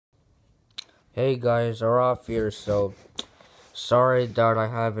Hey guys, Araf here. So sorry that I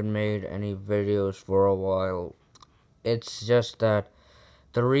haven't made any videos for a while. It's just that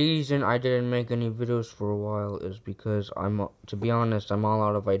the reason I didn't make any videos for a while is because to be honest, I'm all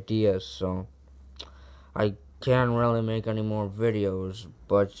out of ideas, so I can't really make any more videos.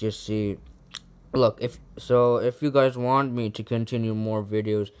 But you see, look, if you guys want me to continue more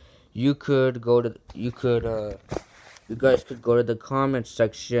videos, you could go to you guys could go to the comments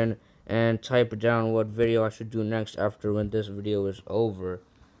section and type down what video I should do next after when this video is over.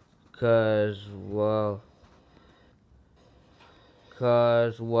 Cause well,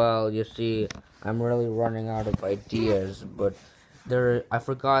 you see, I'm really running out of ideas, but I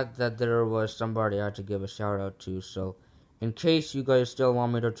forgot that there was somebody I had to give a shout out to, so in case you guys still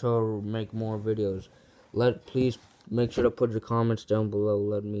want me to make more videos, please make sure to put your comments down below,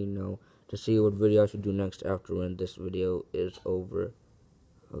 let me know to see what video I should do next after when this video is over.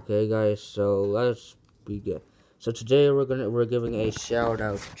 Okay guys, so let's begin. So today we're giving a shout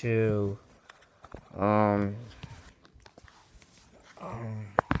out to um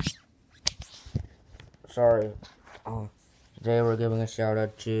sorry. Today we're giving a shout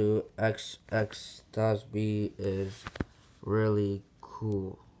out to Xxtashbixx is really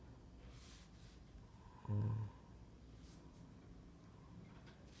cool.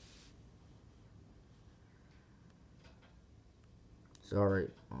 Sorry,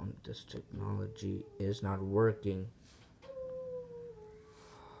 this technology is not working.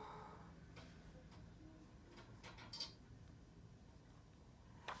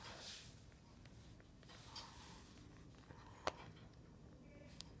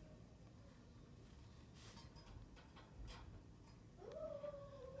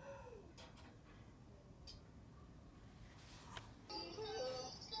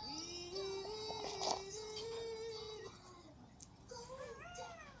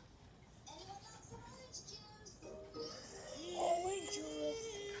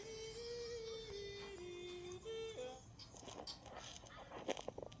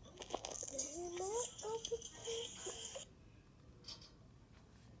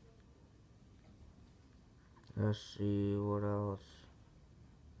 Let's see what else. What else?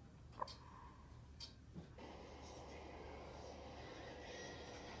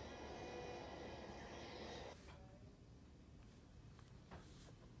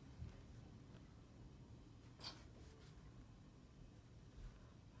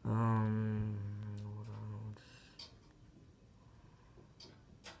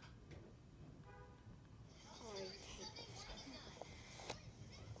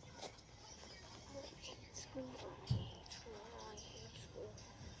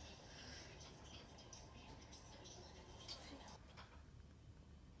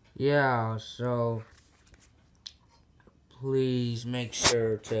 Yeah, so please make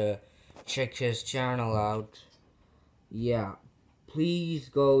sure to check his channel out. Yeah, please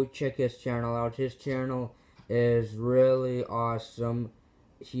go check his channel out. His channel is really awesome.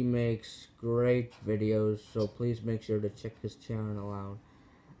 He makes great videos, so please make sure to check his channel out.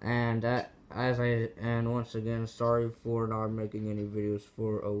 And once again, sorry for not making any videos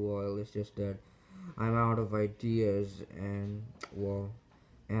for a while. It's just that I'm out of ideas, and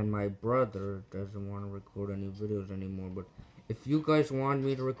and my brother doesn't want to record any videos anymore. But if you guys want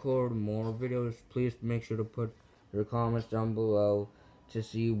me to record more videos, please make sure to put your comments down below to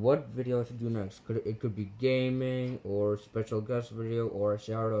see what video I should do next. It could be gaming, or special guest video, or a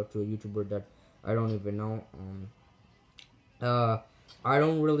shout out to a YouTuber that I don't even know. Uh, I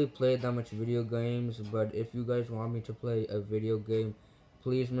don't really play that much video games, but if you guys want me to play a video game,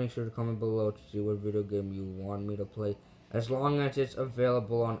 please make sure to comment below to see what video game you want me to play, as long as it's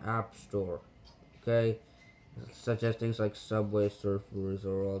available on App Store, okay? Such as things like Subway Surfers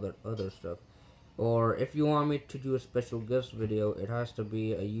or all that other stuff. Or if you want me to do a special guest video, it has to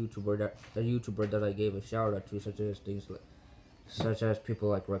be a YouTuber that I gave a shout out to, such as people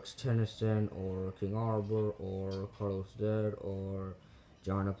like Rex Tennyson, or King Arbor, or Carlos Dead, or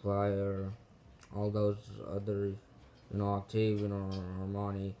John Applier, all those others, Octavian or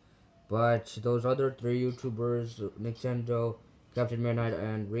Armani. But those other three YouTubers, Nintendo, Captain Midnight,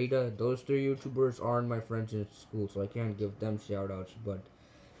 and Rita, those three YouTubers aren't my friends in school, so I can't give them shoutouts. But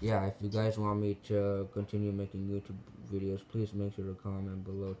yeah, if you guys want me to continue making YouTube videos, please make sure to comment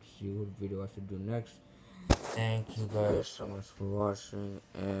below to see what video I should do next. Thank you guys so much for watching,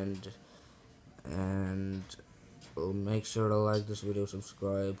 and make sure to like this video,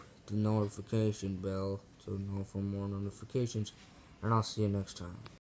 subscribe, the notification bell to know for more notifications, and I'll see you next time.